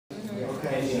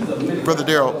Brother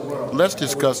Darryl, let's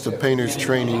discuss the Painters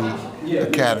Training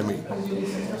Academy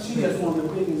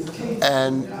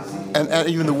and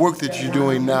even the work that you're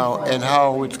doing now and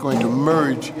how it's going to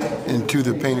merge into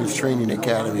the Painters Training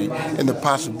Academy and the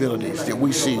possibilities that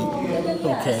we see.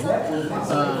 Okay.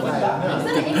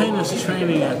 The Painters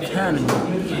Training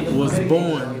Academy was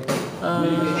born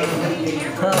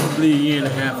probably a year and a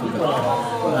half ago.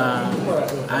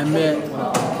 I met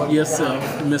yourself,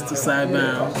 Mr.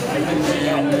 Sybal,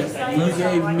 and you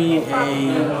gave me a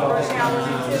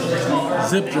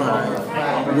zip drive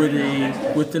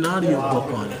with an audio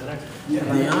book on it.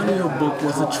 The audio book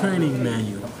was a training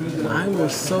manual. I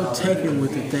was so taken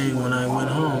with the thing when I went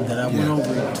home that I went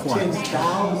over it twice.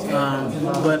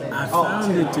 But I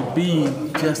found it to be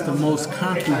just the most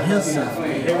comprehensive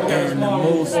and the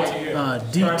most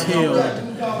detailed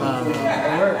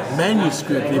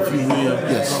manuscript, if you will,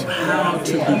 of how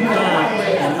to become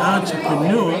an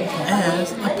entrepreneur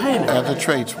as a painter. As a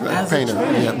tradesman, as a painter.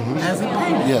 As a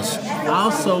painter. Yes.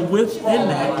 Also within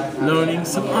that, learning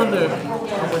some other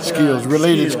skills,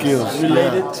 related skills.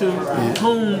 Related to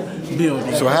home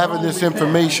building. So having this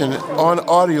information on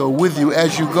audio with you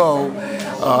as you go,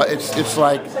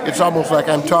 it's almost like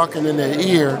I'm talking in their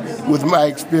ear with my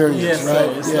experience, yes, right?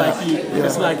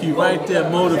 It's like you right there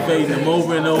motivating them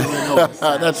over and over and over.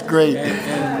 That's great.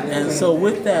 And so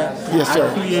with that, yes, sir.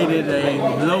 I created a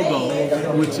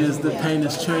logo, which is the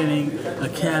Painters Training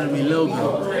Academy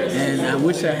logo. And I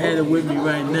wish I had it with me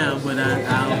right now, but I'll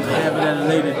have it at a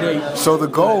later date. So the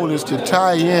goal is to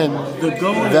tie in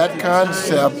that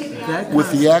concept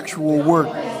with the actual work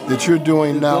that you're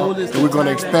doing now, and we're going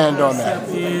to expand on that.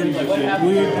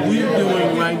 We're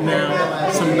doing right now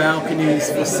some balconies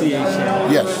for CHA.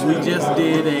 Yes. We just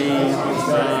did a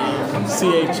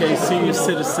CHA Senior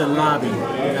Citizen Lobby,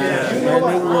 and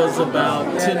it was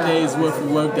about 10 days worth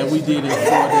of work that we did in 4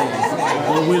 days.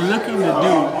 What we're looking to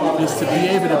do is to be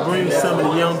able to bring some of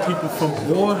the young people from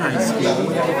Gore High School,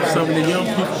 some of the young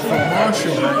people from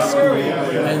Marshall High School,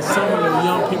 and some of the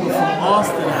young people from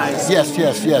Austin High School.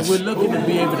 Yes. We're looking to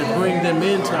be able to bring them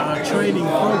into our training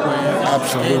program.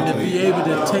 Absolutely. And to be able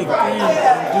to take them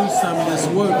and do some of this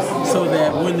work so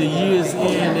that when the year's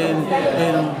in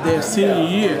and their senior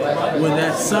year, when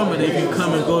that summer they can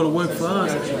come and go to work for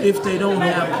us. If they don't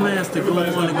have plans to go on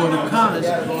and go to college,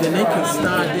 then they can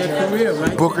start their career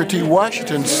right. Booker T.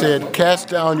 Washington said, "Cast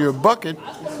down your bucket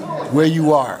where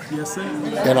you are." Yes, sir.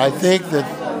 And I think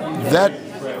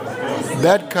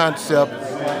that concept,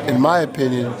 in my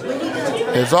opinion,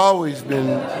 has always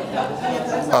been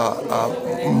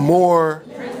more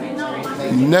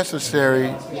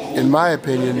necessary, in my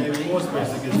opinion,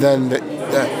 than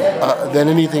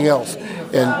anything else.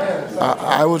 And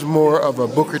I was more of a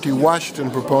Booker T.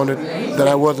 Washington proponent than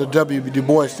I was a W. Du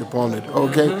Bois proponent.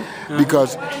 Okay,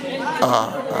 because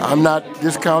I'm not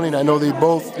discounting. I know these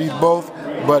both,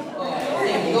 but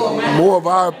more of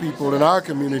our people in our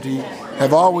community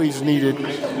have always needed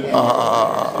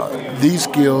these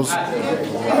skills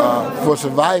for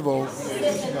survival,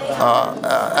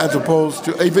 as opposed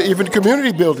to even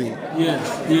community building.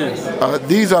 Yes.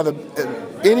 These are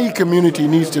any community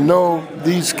needs to know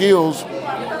these skills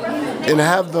and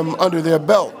have them under their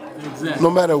belt. Exactly.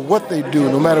 No matter what they do,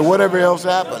 no matter whatever else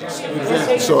happens.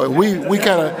 Exactly. So we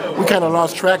kind of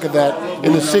lost track of that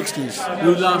in the '60s.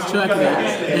 We lost track of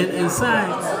that. And Si,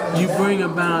 you bring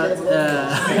about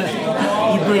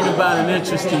an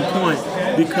interesting point,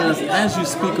 because as you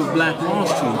speak of Black Wall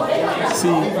Street, see,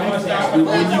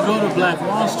 when you go to Black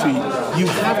Wall Street, you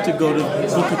have to go to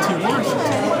Booker T.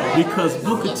 Washington, because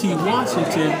Booker T.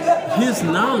 Washington, his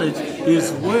knowledge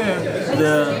is where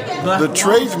the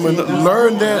tradesmen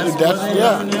learned that.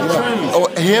 Oh,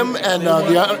 him and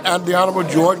the Honorable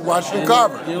George Washington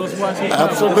Carver.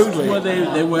 Absolutely. Well,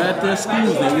 they were at their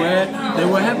schools. They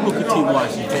were at Booker T.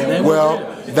 Washington.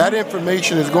 That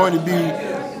information is going to be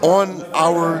on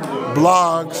our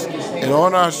blogs and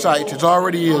on our site. It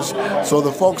already is. So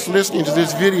the folks listening to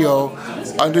this video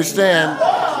understand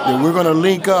that we're going to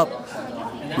link up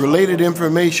related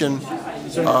information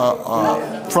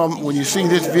from when you see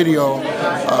this video,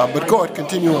 but go ahead,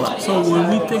 continue on. So when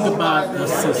we think about a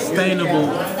sustainable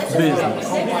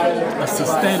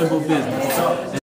business,